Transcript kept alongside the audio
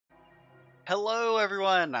Hello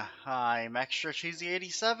everyone, I'm Extra Cheesy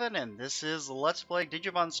 87 and this is Let's Play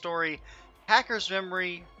Digimon Story Hacker's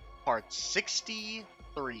Memory Part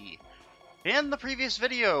 63. In the previous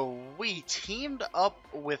video, we teamed up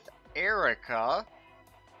with Erika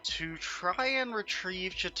to try and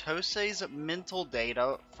retrieve Chitose's mental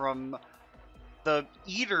data from the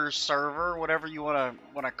Eater server, whatever you wanna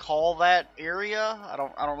call that area. I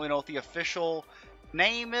don't really know what the official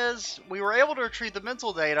name is. We were able to retrieve the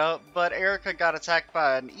mental data, but Erika got attacked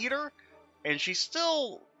by an Eater, and she's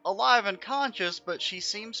still alive and conscious, but she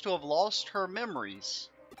seems to have lost her memories.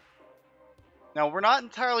 Now, we're not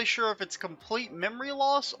entirely sure if it's complete memory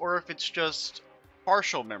loss or if it's just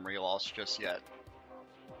partial memory loss just yet.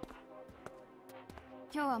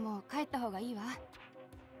 今日はもう帰った方がいいわ。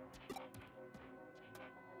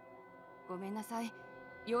ごめんなさい。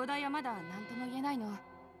容体はまだ何とも言えないの。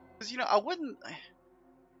Because, I wouldn't...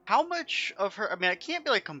 How much of her... I mean, it can't be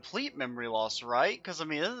like complete memory loss, right? Because, I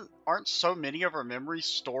mean, aren't so many of her memories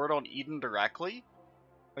stored on Eden directly?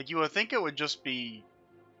 Like, you would think it would just be,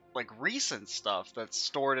 like, recent stuff that's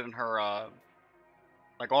stored in her,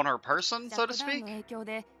 like, on her person, so to speak? シャットダウンの影響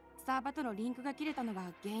でサーバとのリンクが切れたのが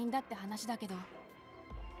原因だって話だけど、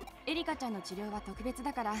エリカちゃんの治療は特別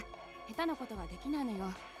だから下手なことはできないの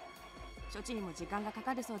よ。処置にも時間がか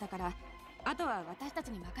かるそうだから、あとは私たち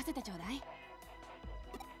に任せてちょうだい。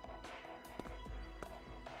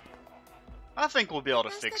I think we'll be able to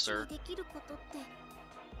fix her.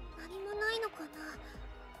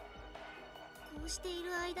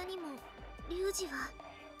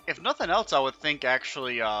 If nothing else, I would think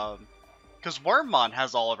actually, because Wormmon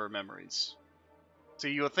has all of her memories. So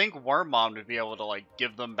you would think Wormmon would be able to, like,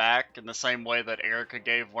 give them back in the same way that Erika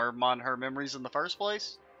gave Wormmon her memories in the first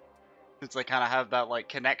place? Since they kind of have that, like,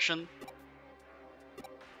 connection.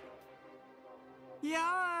 Hey,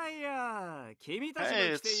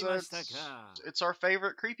 it's our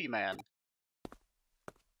favorite creepy man.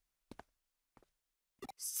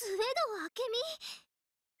 スウェド・アケミ、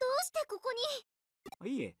どうしてここ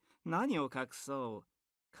に？いえ、何を隠そう。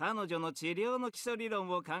彼女の治療の基礎理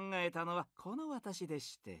論を考えたのはこの私で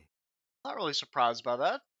して。Not really surprised by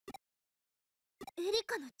that. エリ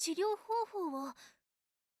カの治療方法をあ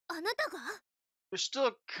なたが？ There's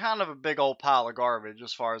still kind of a big old pile of garbage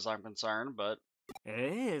as far as I'm concerned, but...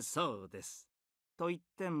 そうです。と言っ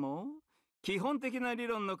ても、基本的な理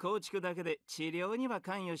論の構築だけで治療には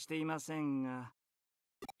関与していませんが、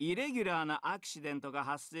イレギュラーなアクシデントが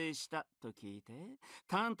発生したと聞いて、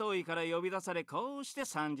担当医から呼び出され、こうして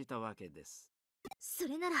参じたわけです。そ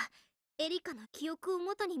れなら、エリカの記憶を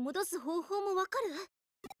元に戻す方法もわか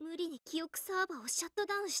る？無理に記憶サーバーをシャット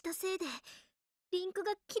ダウンしたせいで、リンク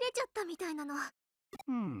が切れちゃったみたいなの。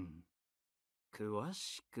詳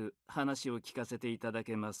しく話を聞かせていただ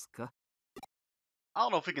けますか？ I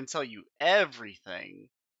don't know if we can tell you everything.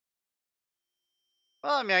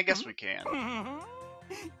 Well, I mean, I guess we can.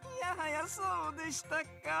 やはやそうでした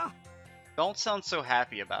か。Don't sound so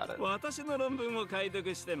happy about it. 私の論文を解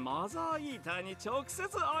読してマザーイーターに直接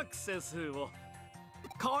アクセスを。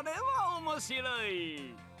これは面白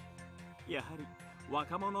い。やはり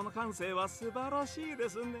若者の感性は素晴らしいで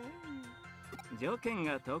すね。条件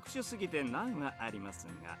が特殊すぎて難はあります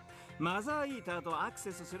が、マザーイーターとアク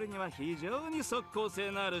セスするには非常に即効性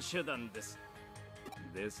のある手段です。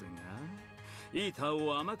ですが、イーター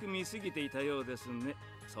を甘く見すぎていたようですね。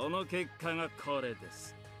その結果がこれで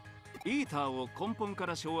す。イーターを根本か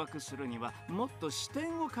ら掌握するにはもっと視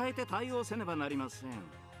点を変えて対応せねばなりません。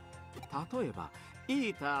例えば、イ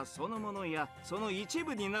ーターそのものやその一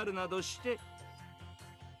部になるなどして。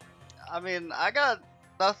I mean, I got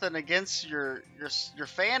nothing against your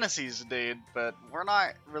fantasies, dude, but we're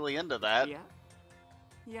not really into that. Yeah.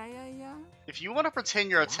 If you want to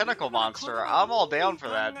pretend you're a tentacle monster, I'm all down for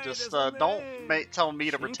that. Just don't tell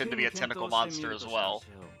me to pretend to be a tentacle monster as well.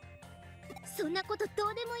 そんなことど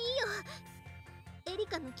うでもいいよ。エリ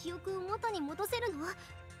カの記憶を元に戻せるの？戻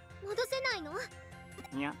せないの？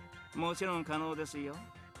いや、もちろん可能ですよ。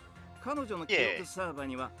彼女の記憶サーバー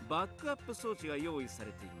にはバックアップ装置が用意さ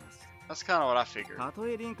れています。That's kind of what I figured. たと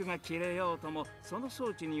えリンクが切れようとも、その装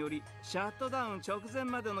置によりシャットダウン直前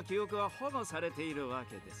までの記憶は保護されているわ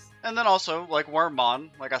けです。And then also, like Wormmon,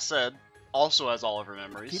 like I said, also has all of her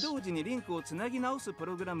memories. 起動時にリンクをつなぎ直すプ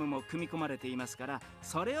ログラムも組み込まれていますから、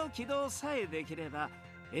それを起動さえできれば、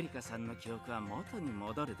エリカさんの記憶は元に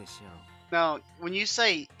戻るでしょう。Now, when you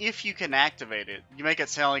say if you can activate it, you make it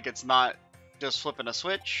sound like it's not just flipping a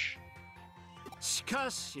switch. しか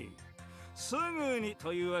し、すぐに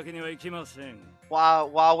というわけにはいきません。Why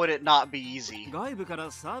would it not be easy? 外部か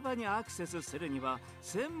らサーバーにアクセスするには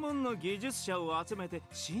専門の技術者を集めて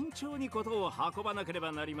慎重にことを運ばなけれ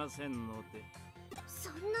ばなりませんので。そ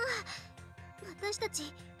んな、私た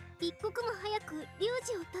ち一刻も早くリュウ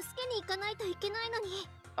ジを助けに行かないといけないのに。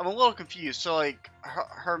I'm a little confused. So, like,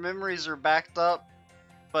 her memories are backed up,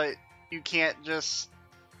 but you can't just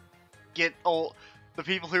get the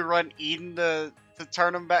people who run Eden to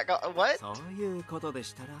turn them back on. What? そういうことで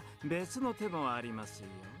したら別の手もありますよ。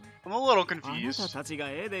I'm a little あなた confused. たちが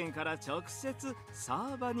エデンから直接サ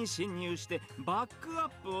ーバーに侵入してバックアッ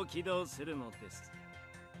プを起動するのです。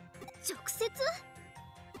直接？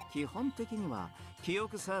基本的には記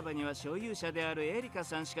憶サーバーには所有者であるエリカ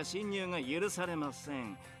さんしか侵入が許されませ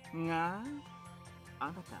んが、あ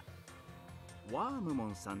なたワームモ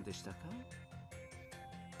ンさんでしたか？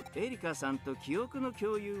エリカさんと記憶の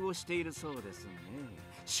共有をしているそうですね。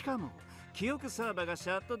しかも記憶サーバーがシ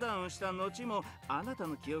ャットダウンした後もあなた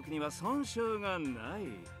の記憶には損傷がない。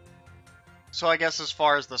 So, I guess as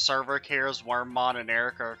far as the server cares, Wormmon and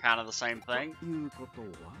Erika are kind of the same と thing. いうこと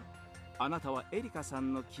は、あなたはエリカさ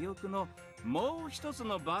んの記憶のもう一つ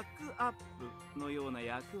のバックアップのような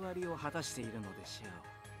役割を果たしているのでしょ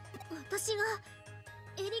う。私が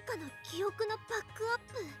エリカの記憶のバックアッ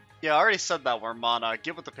プ？ Yeah, I already said that, Wormmon.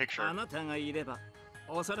 Get with the picture. あなたがいれば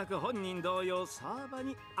おそらく本人同様サーバー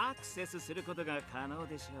にアクセスすることが可能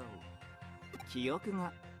でしょう。記憶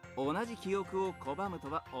が同じ記憶を拒む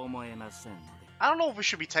とは思えませんので。 I don't know if we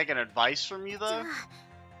should be taking advice from you, じゃ though. あ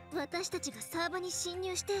私たちがサーバーに侵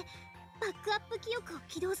入してバックアップ記憶を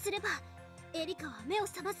起動すればエリカは目を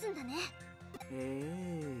覚ますんだね。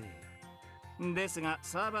ですが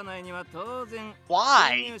サーバー内には当然 Why?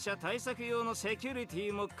 侵入者対策用のセキュリテ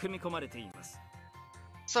ィも組み込まれています。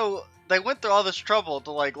 So, they went through all this trouble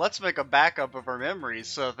to, like, let's make a backup of our memories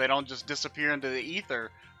so if they don't just disappear into the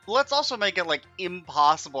ether. Let's also make it, like,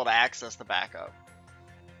 impossible to access the backup.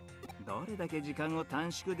 どれだけ時間を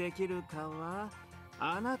短縮できるかは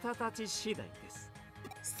あなたたち次第です。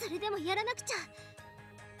それでもやらなくちゃ。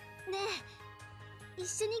ねえ、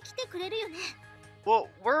一緒に来てくれるよね。 Well,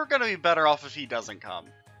 we're gonna be better off if he doesn't come.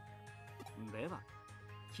 では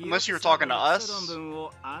Unless you were talking to us. 論文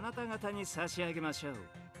をあなた方に差し上げましょう。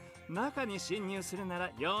中に侵入するな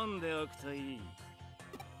ら読んでおくといい。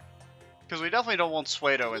 Because we definitely don't want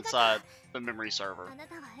Suedo inside the memory server. あな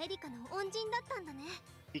たはエリカの恩人だったんだね。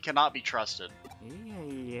 He cannot be trusted. い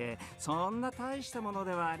えいえ、そんな大したもの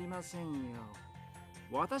ではありませんよ。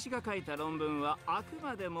私が書いた論文はあく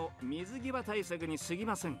までも水際対策に過ぎ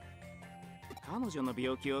ません。彼女の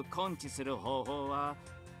病気を根治する方法は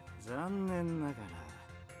残念ながら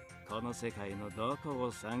この世界のどこ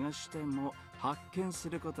を探しても発見す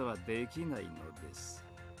ることはできないのです。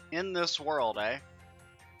 In this world, eh?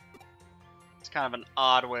 It's kind of an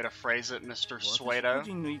odd way to phrase it, Mr. 私個 Suedo.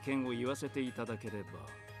 人の意見を言わせていただければ、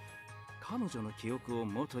彼女の記憶を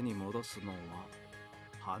元に戻すのは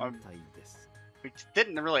反対です。We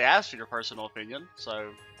didn't really ask for your personal opinion, so...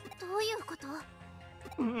 どういうこと？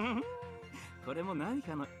これも何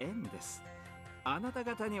かの縁です。あなた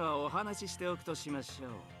方にはお話ししておくとしましょう。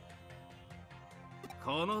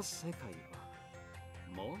この世界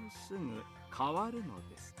はもうすぐ変わるの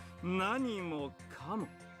です。何もかも。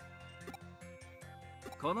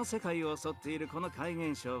この世界を襲っているこの怪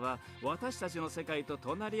現象は私たちの世界と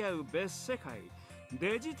隣り合う別世界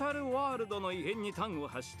デジタルワールドの異変に端を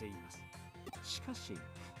発しています。しかし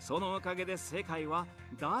そのおかげで世界は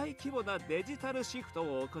大規模なデジタルシフト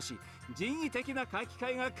を起こし人為的な書き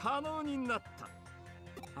換えが可能になった。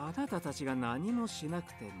あなたたちが何もしな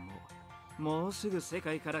くてももうすぐ世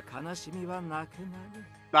界から悲しみはなくなる。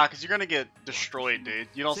 Nah, because you're gonna get destroyed, dude.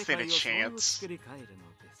 You don't stand a 世界をそう chance. 作り変えるの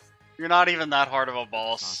です。 You're not even that hard of a さ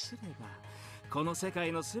boss. すればこの世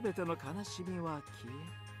界のすべての悲しみは消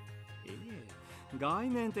え、いえ、概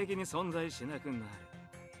念的に存在しなくなる。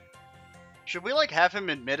 Should we, like, have him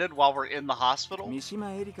admitted while we're in the hospital? 三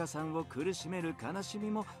島エリカさんを苦しめる悲しみ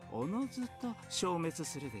もおのずと消滅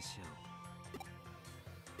するでし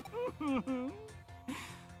ょう。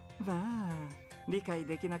まあ、理解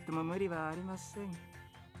できなくても無理はありません。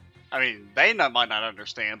 I mean, they might not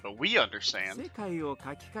understand, but we understand. 世界を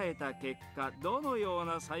書き換えた結果、どのよう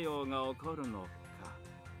な作用が起こるのか。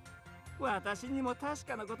私にも確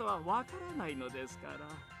かなことはわからないのですから。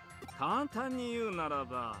簡単に言うなら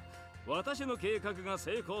ば、私の計画が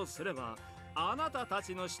成功すれば、あなたた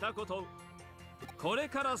ちのしたこと、これ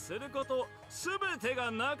からすること、すべてが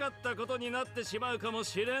なかったことになってしまうかも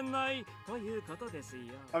しれないということです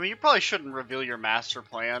よ。I mean, you probably shouldn't reveal your master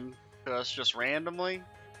plan to us just randomly.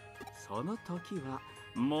 その時は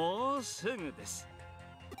もうすぐです。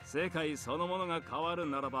世界そのものが変わる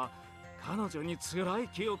ならば、彼女に辛い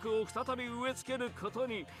記憶を再び植え付けること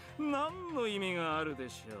に何の意味があるで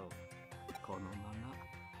しょう。このま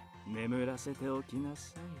ま眠らせておきな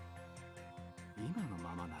さい。今の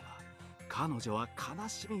ままなら彼女は悲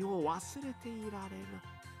しみを忘れていられる。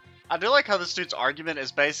I do like how this dude's argument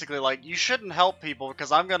is basically like, you shouldn't help people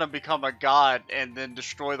because I'm gonna become a god and then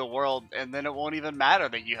destroy the world, and then it won't even matter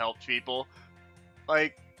that you helped people.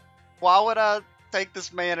 Like, why would I take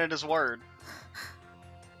this man at his word?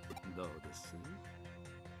 どうです？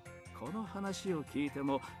この話を聞いて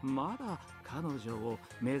もまだ彼女を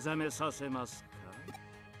目覚めさせます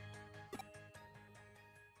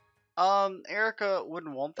か？ Erika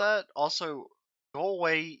wouldn't want that. Also, go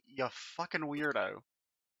away, you fucking weirdo.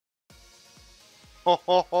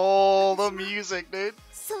 Oh, the music, dude.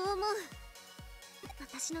 そう思う。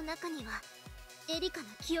私の中にはエリカの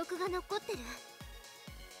記憶が残ってる。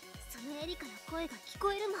そのエリカの声が聞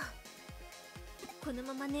こえるもん。この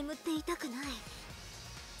まま眠っていたくない。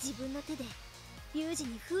自分の手でリュウジ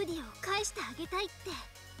にフーディオを返してあげたいって。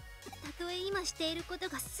たとえ今していること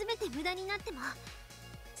が全て無駄になっても、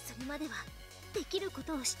それまではできるこ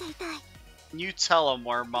とをしていたい。 You tell him, エ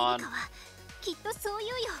Wormmon. リカはきっとそう言う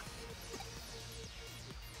よ。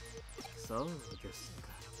そうですか。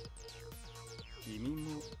君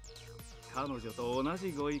も彼女と同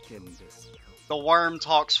じご意見ですか？ The worm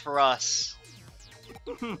talks for us.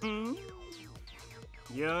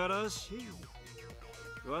 よろしい。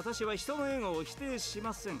私は人のエゴを否定し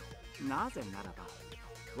ません。なぜなら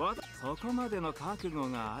ば、そこまでの覚悟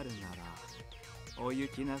があるなら、お行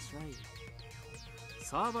きなさい。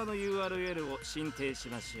サーバーの URL を申請し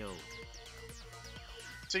ましょう。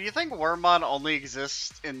So you think Wormmon only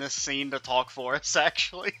exists in this scene to talk for us,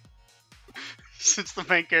 actually? Since the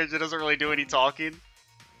main character doesn't really do any talking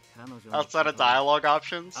outside of dialogue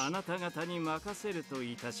options. あなた方に任せると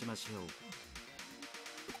いたしましょう。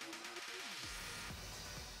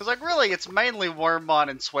Because, like, really, it's mainly Wormmon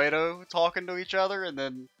and Suedo talking to each other, and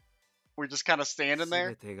then we're just kind of standing there.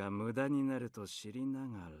 全てが無駄になると知りな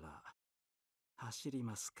がら走り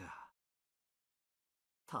ますか。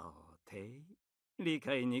到底理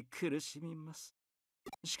解に苦しみます。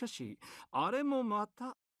しかし、あれもま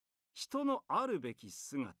た人のあるべき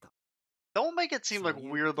姿。Don't make it seem like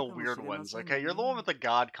we're the weird ones, okay? You're the one with the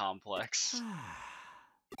god complex.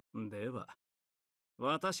 では、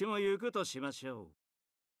私も行くとしましょう。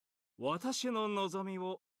私の望み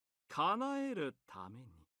を叶えるために。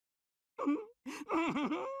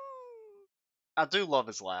I do love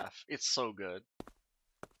his laugh. It's so good.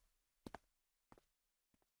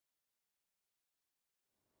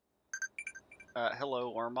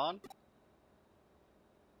 Hello, Ormond.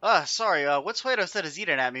 Sorry, what Suedo said is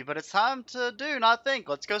eating at me, but it's time to do, not think.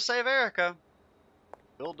 Let's go save Erika.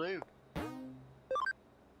 Will do.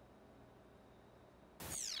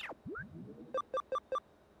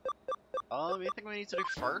 Anything we need to do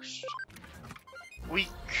first? We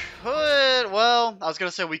could, well, I was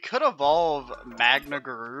gonna say we could evolve Magna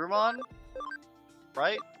Garurumon,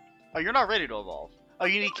 right? Oh, you're not ready to evolve. Oh,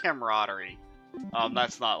 you need camaraderie.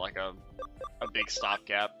 That's not like a big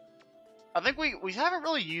stopgap. I think we haven't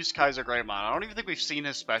really used Kaiser Greymon. I don't even think we've seen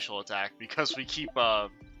his special attack because we keep,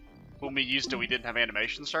 when we used it, we didn't have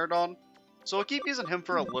animations turned on. So we'll keep using him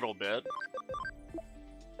for a little bit.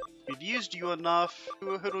 We've used you enough.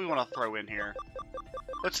 Who do we want to throw in here?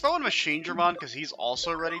 Let's throw in Machinedramon because he's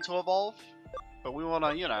also ready to evolve. But we want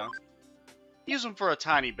to, you know, use him for a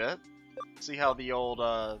tiny bit. See how the old,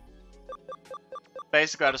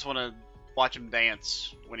 basically I just want to watch him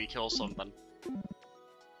dance when he kills something.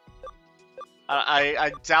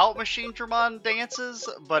 I doubt Machinedramon dances,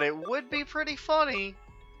 but it would be pretty funny.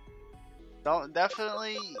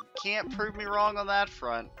 Definitely can't prove me wrong on that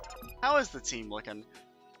front. How is the team looking?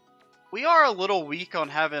 We are a little weak on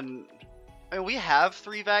having... I mean, we have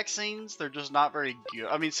 3 vaccines. They're just not very good.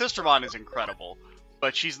 I mean, Sistermon is incredible,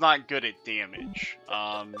 but she's not good at damage.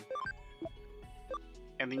 And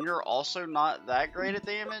then you're also not that great at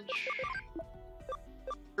damage.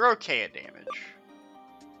 You're okay at damage.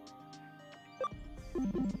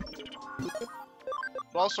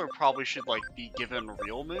 But also probably should, like, be given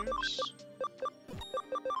real moves.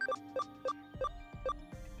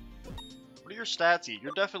 What are your stats?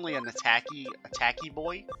 You're definitely an attacky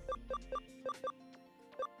boy.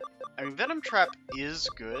 I mean, Venom Trap is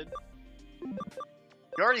good.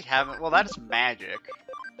 You already have it. Well, that is magic.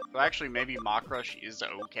 So actually, maybe Mach Rush is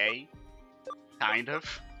okay. Kind of.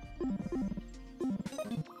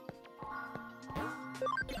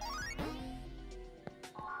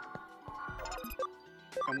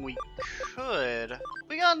 And we could...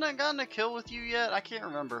 We gotten a kill with you yet? I can't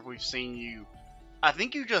remember if we've seen you I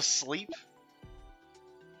think you just sleep.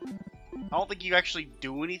 I don't think you actually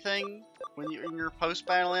do anything when you're in your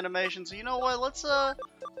post-battle animation. So you know what?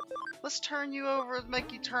 Let's turn you over,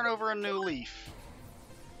 make you turn over a new leaf.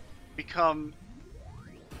 You can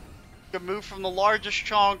move from the largest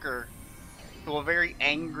chonker to a very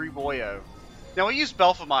angry boyo. Now we use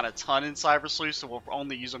Belphemon a ton in Cyber Sleuth, so we'll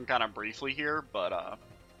only use him kind of briefly here, but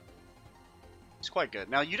he's quite good.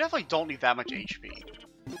 Now you definitely don't need that much HP.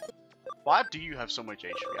 Why do you have so much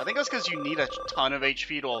HP? I think that's because you need a ton of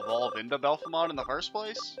HP to evolve into Belphemon in the first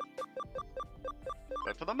place.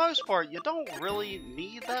 But for the most part, you don't really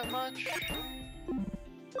need that much.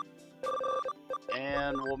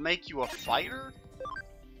 And we'll make you a fighter.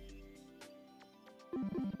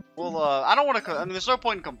 Well, I don't want to... I mean, there's no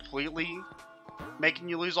point in completely making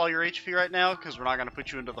you lose all your HP right now, because we're not going to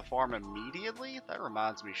put you into the farm immediately. That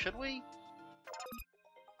reminds me, should we?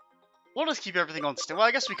 We'll just keep everything on stand. Well,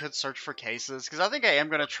 I guess we could search for cases, because I think I am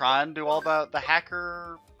going to try and do all the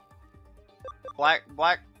hacker... Black...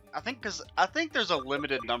 I think there's a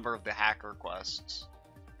limited number of the hacker quests.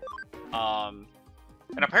 And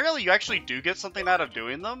apparently you actually do get something out of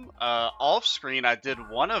doing them. Off screen, I did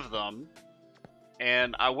one of them.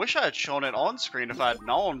 And I wish I had shown it on screen if I had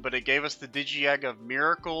known, but it gave us the Digi-Egg of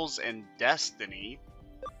Miracles and Destiny.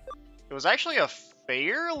 It was actually a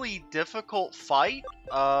fairly difficult fight.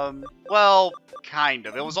 Well, kind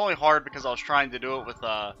of. It was only hard because I was trying to do it with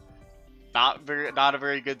not a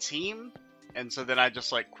very good team. And so then I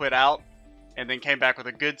just like quit out and then came back with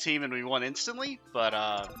a good team and we won instantly.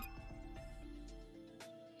 But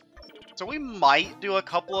so we might do a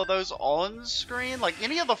couple of those on screen, like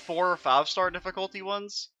any of the 4 or 5 star difficulty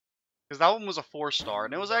ones, because that one was a 4-star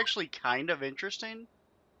and it was actually kind of interesting.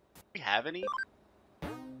 Do we have any?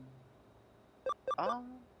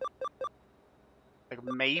 Like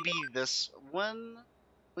maybe this one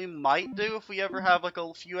we might do if we ever have like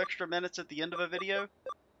a few extra minutes at the end of a video.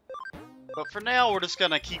 But for now, we're just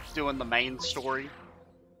gonna keep doing the main story.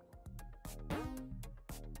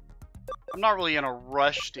 I'm not really in a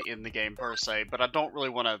rush to end the game per se, but I don't really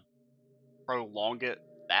want to prolong it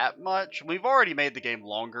that much. We've already made the game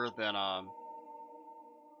longer than,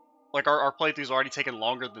 like our playthrough's already taken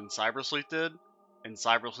longer than Cyber Sleuth did, and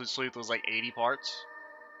Cyber Sleuth was like 80 parts.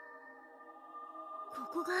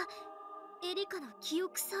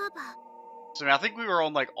 So I mean, I think we were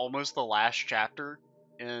on like almost the last chapter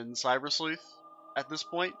in Cyber Sleuth at this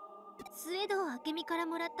point.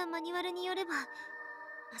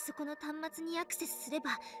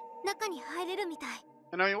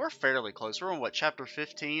 And I mean, we're fairly close. We're on what, chapter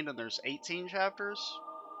 15, and there's 18 chapters?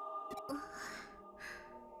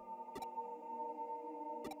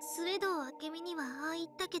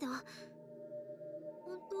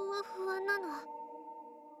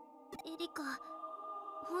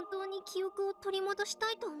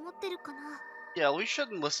 Yeah, we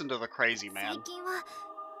shouldn't listen to the crazy man.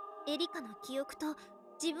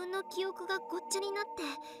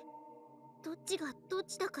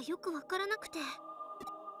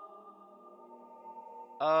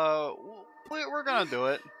 We're gonna do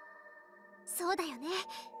it.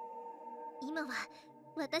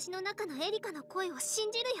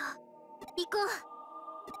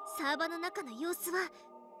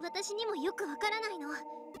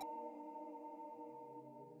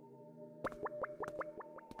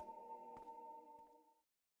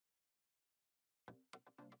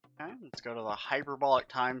 Okay, let's go to the hyperbolic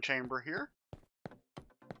time chamber here.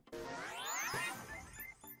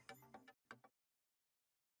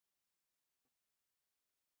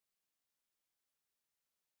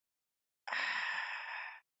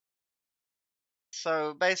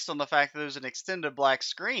 So, based on the fact that there's an extended black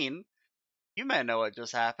screen, you may know what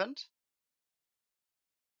just happened.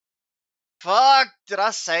 Fuck! Did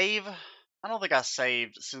I save? I don't think I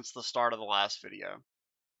saved since the start of the last video.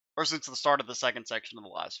 Or since the start of the second section of the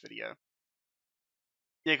last video.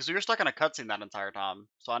 Yeah, because we were stuck in a cutscene that entire time,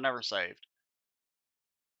 so I never saved.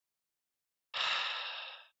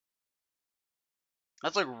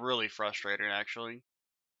 That's like really frustrating, actually.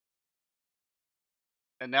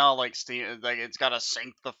 And now, like, Steam, like, it's gotta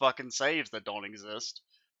sync the fucking saves that don't exist.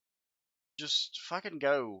 Just fucking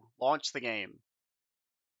go. Launch the game.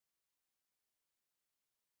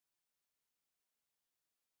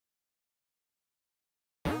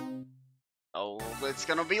 Oh, it's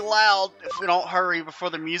gonna be loud if we don't hurry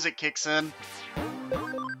before the music kicks in.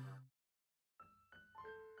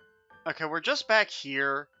 Okay, we're just back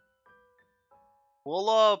here.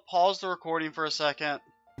 We'll, pause the recording for a second.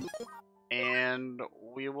 And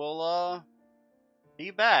we will,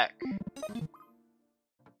 be back.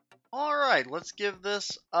 Alright, let's give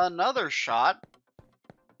this another shot.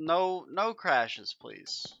 No crashes,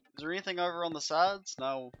 please. Is there anything over on the sides?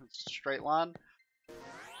 No, it's a straight line.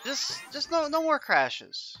 Just no more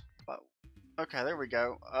crashes. But, okay, there we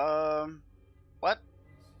go. What?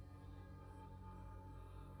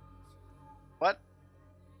 What?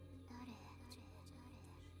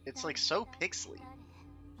 It's like so pixely.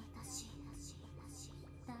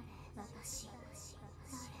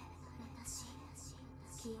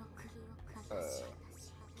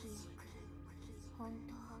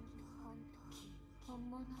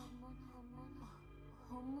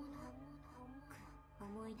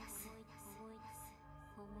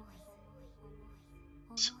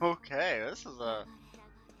 Okay, this is a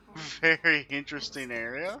very interesting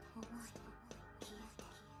area.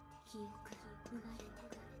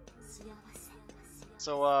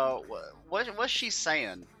 So, what's she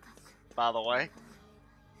saying, by the way?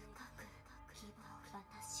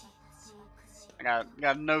 I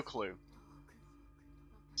got no clue.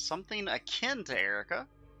 Something akin to Erika.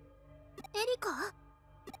 Erika?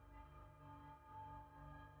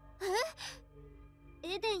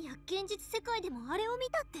 エデンや現実世界でもあれを見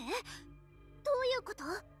たって？どういうこと？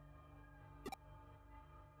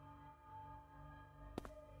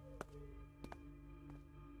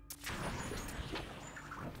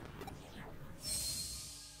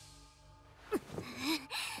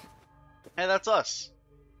 Hey, that's us.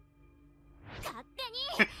 勝手に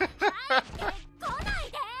入ってこな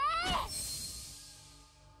いで！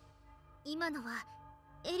今のは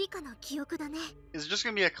エリカの記憶だね。 Is it just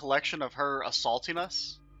gonna be a collection of her assaulting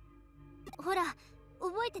us? ほら、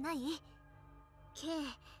覚えてない？ K、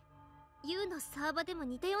ユウのサーバでも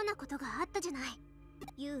似たようなことがあったじゃない。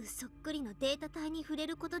ユウそっくりのデータ体に触れ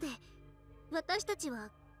ることで、私たちは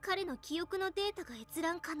彼の記憶のデータが閲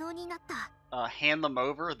覧可能になった。Hand them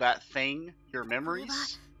over that thing, your memories?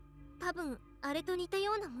 多分あれと似た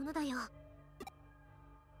ようなものだよ。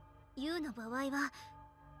ユウの場合は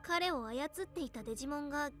彼を操っていたデジモン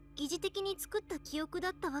が疑似的に作った記憶だ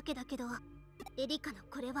ったわけだけど、エリカの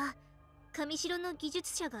これは神城の技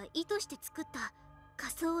術者が意図して作った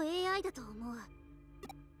仮想 AI だと思う。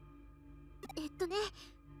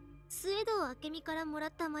スエドウ明美からもら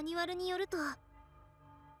ったマニュアルによると、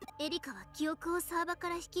エリカは記憶をサーバか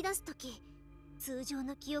ら引き出すとき、通常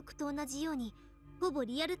の記憶と同じようにほぼ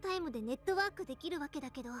リアルタイムでネットワークできるわけだ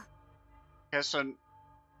けど。Okay,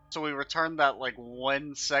 so we returned that like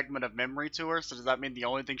one segment of memory to her. So does that mean the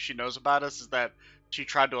only thing she knows about us is that she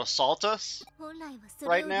tried to assault us 本来はそ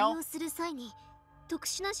れを利用する際に特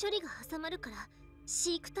殊な処理が挟まるから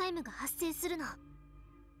飼育タイムが発生するの。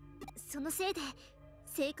そのせいで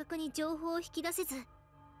正確に情報を引き出せず、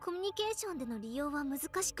コミュニケーションでの利用は難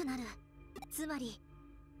しくなる。つまり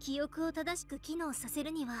記憶を正しく機能させ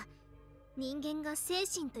るには、人間が精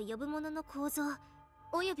神と呼ぶものの構造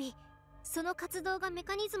およびその活動がメ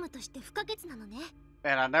カニズムとして不可欠なのね。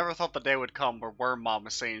 And I never thought the day would come where Worm Mom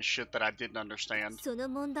was saying shit that I didn't understand. その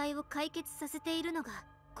問題を解決させているのが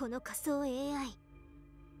この仮想 AI、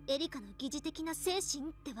 エリカの疑似的な精神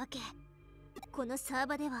ってわけ。このサー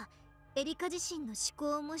バではエリカ自身の思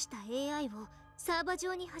考を模した AI をサーバ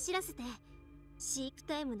上に走らせて飼育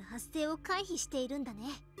タイムの発生を回避しているんだね。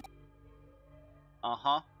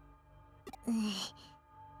Uh-huh.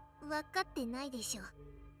 分かってないでしょ。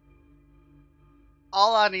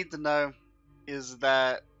 All I need to know is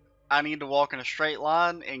that I need to walk in a straight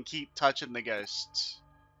line and keep touching the ghosts.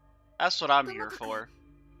 That's what I'm here for.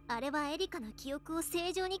 あれはエリカの記憶を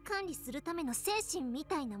正常に管理するための精神み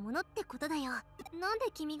たいなものってことだよ。なん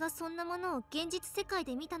で君がそんなものを現実世界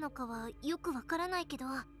で見たのかはよくわからないけど、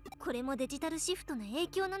これもデジタルシフトの影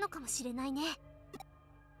響なのかもしれないね。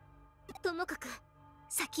ともかく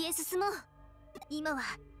先へ進もう。今は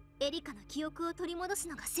エリカの記憶を取り戻す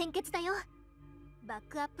のが先決だよ。バッ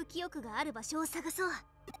クアップ記憶がある場所を探そう。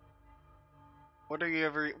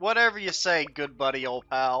 Whatever you say, good buddy, old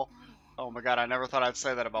pal. Oh my god, I never thought I'd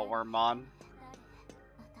say that about Wormmon.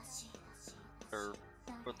 Or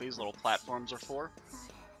what these little platforms are for.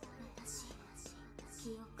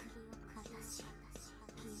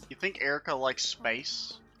 You think Erika likes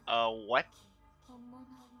space? What?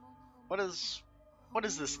 What is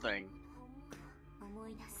this thing?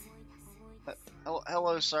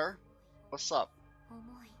 Hello, sir. What's up?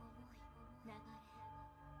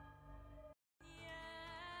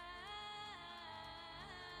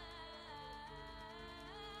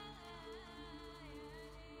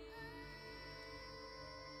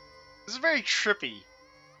 This is very trippy.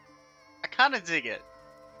 I kind of dig it.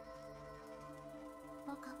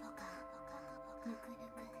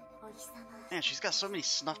 Man, she's got so many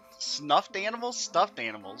stuffed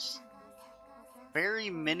animals. Very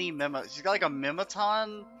many memos. She's got like a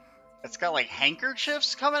Memeton It's got like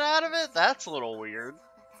handkerchiefs coming out of it? That's a little weird.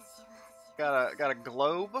 Got a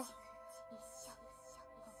globe.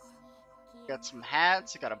 Got some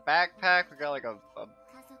hats. Got a backpack. We got like a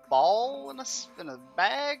ball in a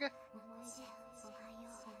bag.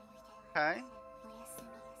 Okay.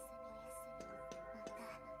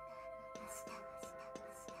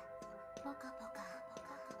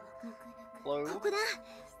 Globe.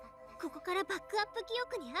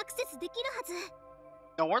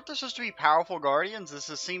 Now, weren't there supposed to be powerful guardians? This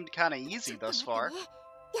has seemed kind of easy thus far.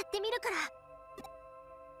 やってみるから。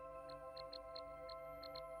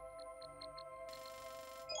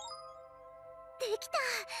できた。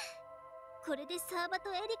これでサーバ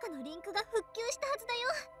とエリカのリンクが復旧したはずだよ。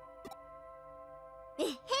えへ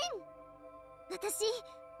ん。私、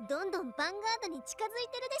どんどんヴァンガードに近づい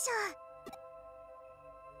てるでしょ。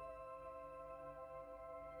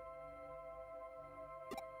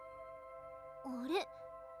あれ、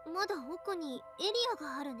まだ奥にエリア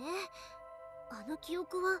があるね。あの記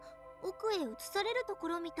憶は奥へ移されるとこ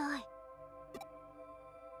ろみたい。あ、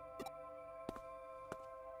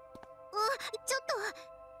ちょっと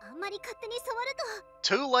あんまり勝手に触る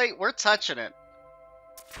と。 Too late, we're touching it.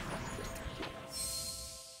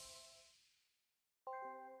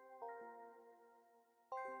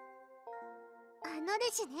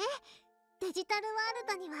 ですね。デジタルワ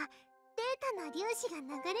ールドにはデータの粒子が流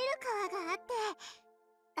れる川があって、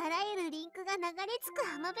あらゆるリンクが流れ着く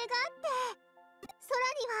浜辺があって、空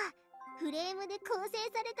にはフレームで構成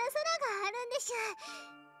された空があるんでしゅ。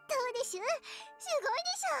どうでしゅ？すごい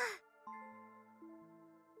でし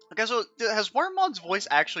ょ。 Okay, so has Wormmon's voice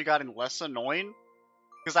actually gotten less annoying?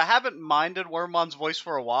 Because I haven't minded Wormmon's voice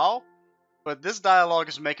for a while, but this dialogue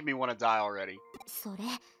is making me want to die already. それ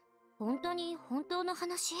本当に本当の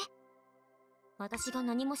話？私が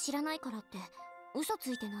何も知らないからって嘘つ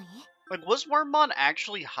いてない？ Like, was Wormmon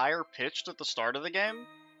actually higher pitched at the start of the game?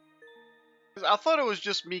 'Cause I thought it was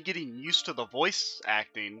just me getting used to the voice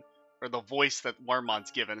acting, or the voice that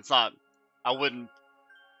Wormmon's given. It's not. I wouldn't.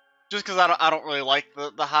 Just because I don't really like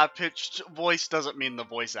the high pitched voice doesn't mean the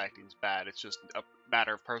voice acting's bad. It's just a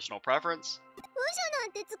matter of personal preference.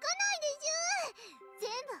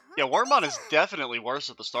 Yeah, Wormmon is definitely worse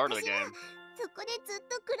at the start of the game. そこでずっ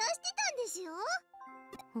と暮らしてたんですよ。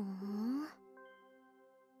ふん。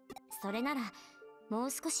それならも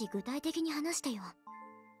う少し具体的に話してよ。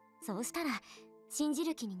そうしたら信じ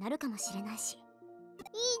る気になるかもしれないし。いい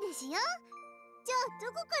ですよ。じゃあ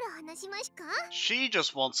どこから話しますか？ She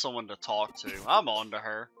just wants someone to talk to. I'm on to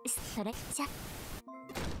her. それじゃ。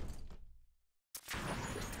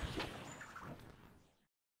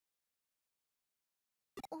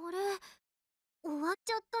あれ、終わっ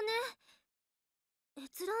ちゃったね。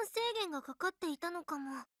閲覧制限がかかっていたのか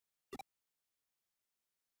も。あ、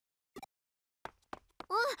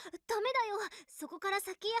ダメだよ。そこから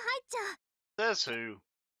先へ入っちゃう。 Says who?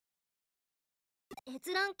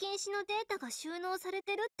 閲覧禁止のデータが収納され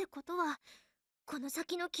てるってことは、この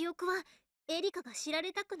先の記憶はエリカが知ら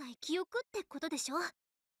れたくない記憶ってことでしょ。 I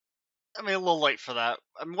mean, a little late for that.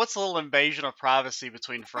 I mean, what's a little invasion of privacy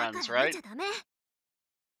between だか friends, ら見 right? ちゃダメ。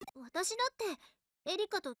私だってエリ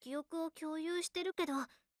カと記憶を共有してるけど、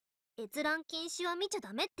閲覧禁止は見ちゃ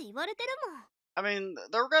ダメって言われてるもん。 I mean,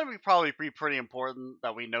 they're going to be probably be pretty important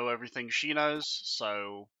that we know everything she knows,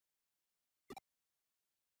 so...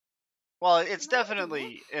 Well, it's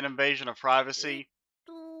definitely an invasion of privacy.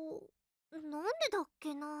 なんでだっ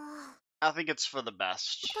けな。 I think it's for the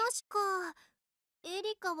best. 確かエ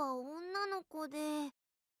リカは女の子で思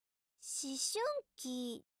春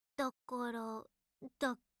期だから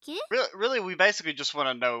だっけ？ Really, we basically just want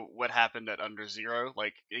to know what happened at Under Zero,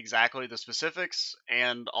 like exactly the specifics,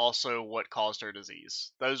 and also what caused her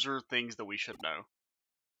disease. Those are things that we should know.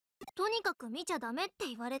 とにかく見ちゃダメって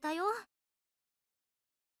言われたよ。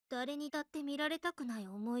誰にだって見られたくない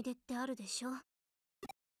思い出ってあるでしょ。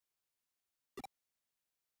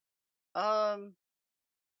 Now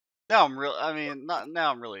I'm real. I mean, not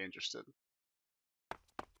now. I'm really interested. わあ、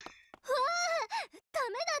ダ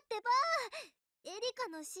メだってば。エリカ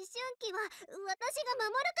の思春期は私が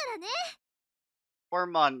守るからね。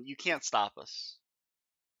 Wormmon, you can't stop us.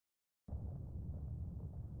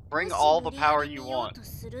 Bring all the power you want. も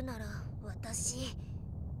し無理やり見ようとするなら私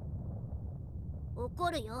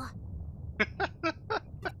怒るよ。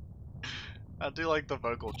 I do like the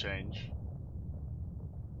vocal change.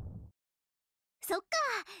 そっか、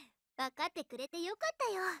分かってくれてよかっ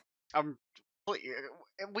たよ。 I'm.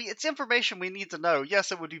 It's information we need to know.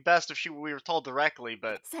 Yes, it would be best if we were told directly,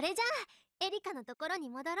 but それじゃあエリカのところに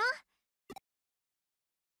戻ろう。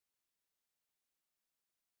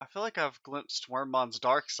 I feel like I've glimpsed Wormmon's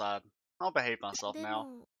dark side. I'll behave myself で now.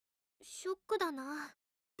 もショックだな。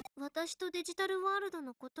私とデジタルワールド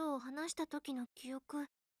のことを話した時の記憶、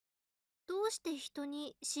どうして人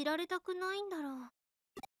に知られたくないんだろう。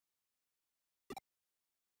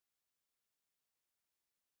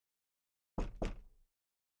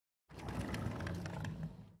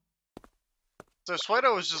So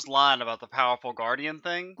Suedo was just lying about the powerful guardian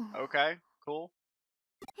thing. Okay, cool.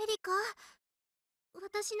 エリカ、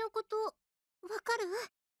私のことわかる？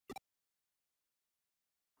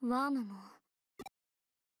ワームも。よ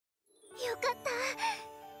かった。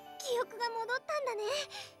記憶が戻ったんだね。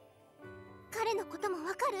彼のことも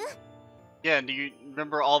わかる？ Yeah, and do you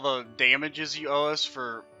remember all the damages you owe us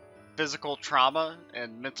for physical trauma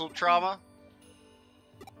and mental trauma?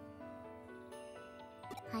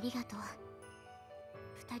 ありがとう。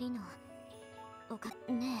二人の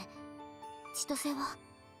ねえ、千歳は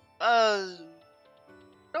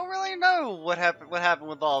don't really know what happened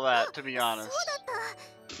with all that, to be そう honest. だった。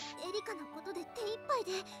エリカのことで手一杯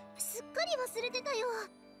ですっかり忘れてたよ。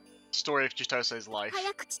 Story of Chitose's life.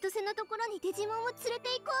 早く千歳のところにデジモンを連れて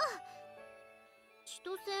行こう。千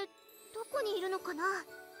歳、どこにいるのかな？ I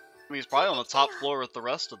mean, he's probably on the top floor with the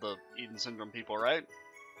rest of the Eden Syndrome people, right?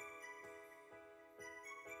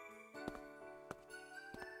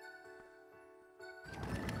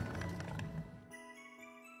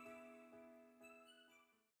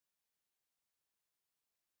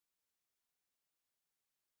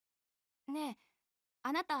 ねえ、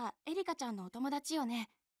あなたエリカちゃんのお友達よね。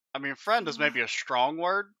 I mean, friend is maybe a strong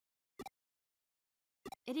word.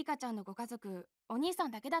 エリカちゃんのご家族、お兄さ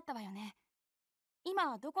んだけだったわよね。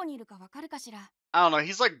今どこにいるかわかるかしら？ I don't know,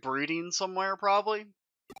 he's like brooding somewhere, probably.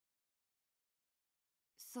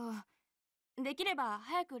 そう。できれば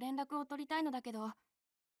早く連絡を取りたいのだけど、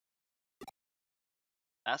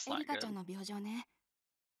 That's エ not リカちゃ good. んの病状ね、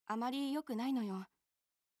あまり良くないのよ。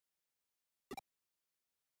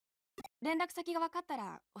連絡先がわかった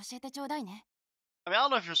ら教えてちょうだいね。 I mean, I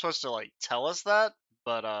don't know if you're supposed to, like, tell us that,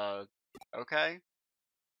 but, okay.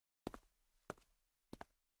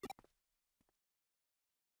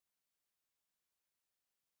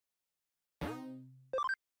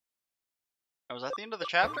 Oh, was that the end of the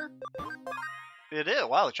chapter? It is.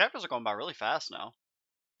 Wow, the chapters are going by really fast now.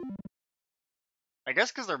 I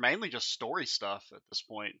guess because they're mainly just story stuff at this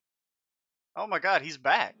point. Oh my god, he's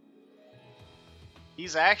back.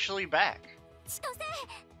 He's actually back. 千歳、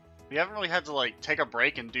 We haven't really had to, like, take a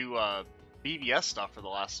break and do, BBS stuff for the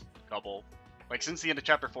last couple. Like, since the end of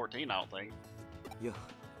chapter 14, I don't think. いや、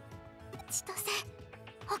千歳、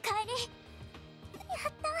おかえり。や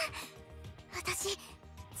った。私、ち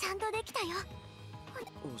ゃんとできたよ。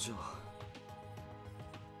お嬢。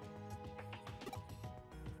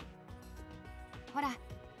ほら、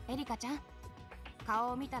エリカちゃん、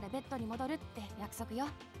顔を見たらベッドに戻るって約束よ。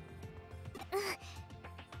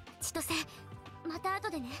千歳、また後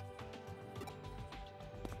でね。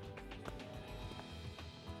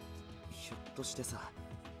ひょっとしてさ、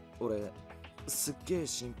俺すっげえ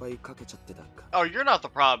心配かけちゃってたか。 Oh, you're not the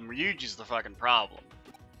problem. Ryuji's the fucking problem.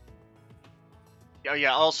 Oh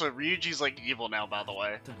yeah, also, Ryuji's, like, evil now, by the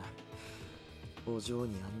way. だな。お嬢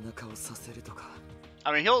にあんな顔させるとか。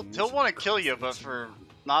 I mean, he'll want to kill you, but for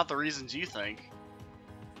not the reasons you think.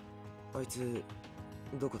 あいつ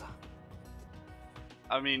どこだ？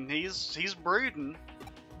 I mean, he's brooding.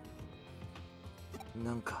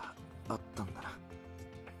 なんかあったんだな。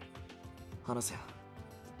話せよ。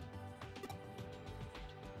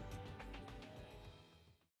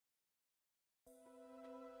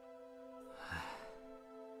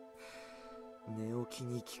寝起き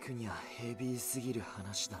に聞くにはヘビーすぎる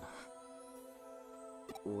話だな。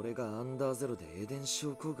俺がアンダーゼロでエデン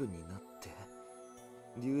症候群になって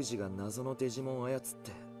リュウジが謎のデジモンを操っ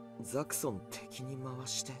てザクソン敵に回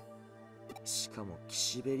して、しかもキ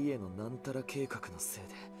シベリエのなんたら計画のせい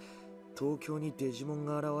で東京にデジモン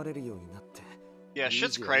が現れるようになって、 Yeah, リュウ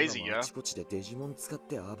shit's ジは crazy, 今も yo. あちこちでデジモン使っ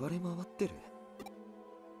て暴れ回ってる。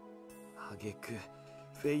あげく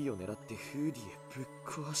フェイを狙ってフーディへぶっ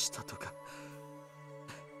壊したとか。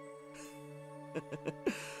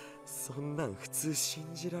そんなん普通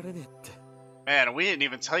信じられねえって。 Man, we didn't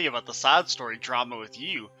even tell you about the side story drama with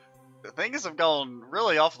you. Things have gone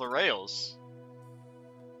really off the rails.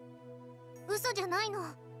 嘘じゃない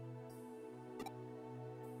の。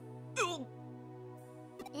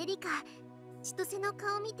エリカ、千歳の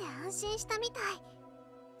顔見て安心したみたい。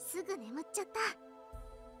すぐ眠っちゃっ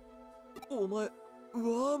た。お前、ワ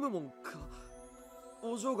ームモンか。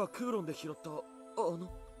お嬢がクーロンで拾った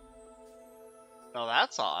Oh,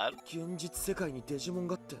 that's odd. 現実世界にデジモン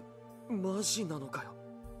がってマジなのかよ。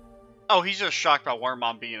 Oh, he's just shocked by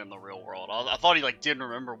Wormmon being in the real world. I thought he, like, didn't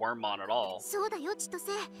remember Wormmon at all. そうだよ、千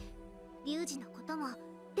歳。リュウジのことも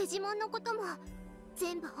デジモンのことも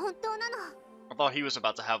全部本当なの。 I thought he was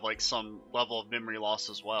about to have like some level of memory loss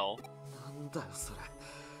as well. なんだよそれ。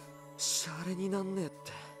シャレになんねえって。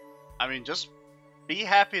I mean, just be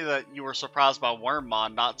happy that you were surprised by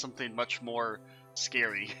Wormmon, not something much more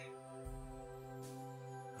scary.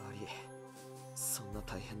 アリ、そんな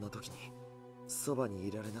大変な時にそばに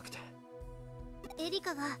いられなくて。エリ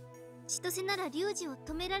カが千歳ならリュウジを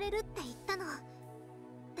止められるって言ったの。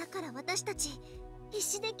だから私たち必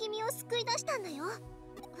死で君を救い出したんだよ。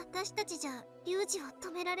私たちじゃリュウジを止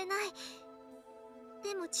められない。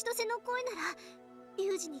でも千歳の声ならリ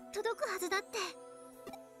ュウジに届くはずだって。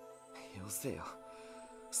よせよ、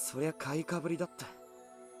そりゃ買いかぶりだって。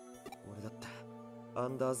俺だってア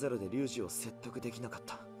ンダーゼロでリュウジを説得できなかっ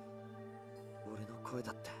た。俺の声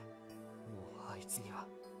だってもうあいつには。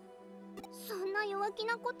そんな弱気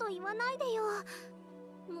なこと言わないでよ。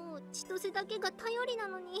もう千歳だけが頼りな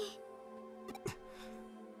のに。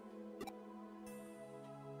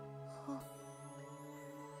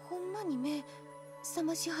ほんまに目覚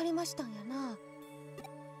ましはりましたんやな。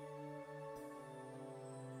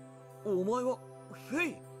お前はフェ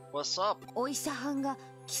イ。 What's up? お医者はんが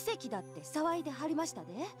奇跡だって騒いではりました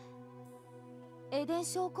で。エデン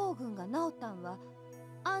症候群が治ったんは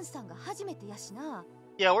アンさんが初めてやしな。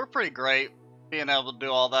Yeah, we're pretty great being able to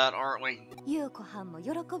do all that, aren't we? 優子はんも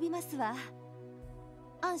喜びますわ。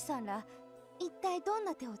アンさんら一体どん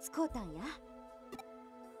な手を使うたんや。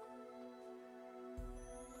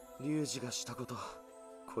リュウジがしたこと、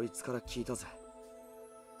こいつから聞いたぜ。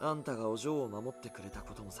あんたがお嬢を守ってくれた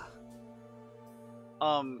こともさ。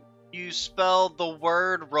You spelled the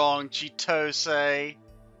word wrong, Chitose.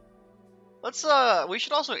 Let's, we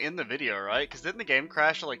should also end the video, right? Because didn't the game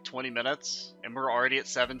crash at like 20 minutes? And we're already at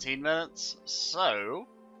 17 minutes? So,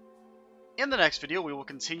 in the next video, we will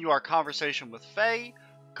continue our conversation with Faye,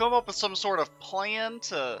 come up with some sort of plan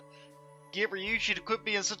to get Ryuji to quit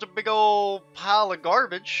being such a big old pile of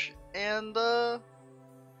garbage, and,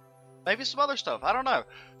 maybe some other stuff. I don't know.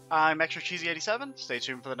 I'm Extra Cheesy 87. Stay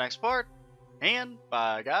tuned for the next part, and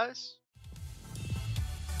bye, guys.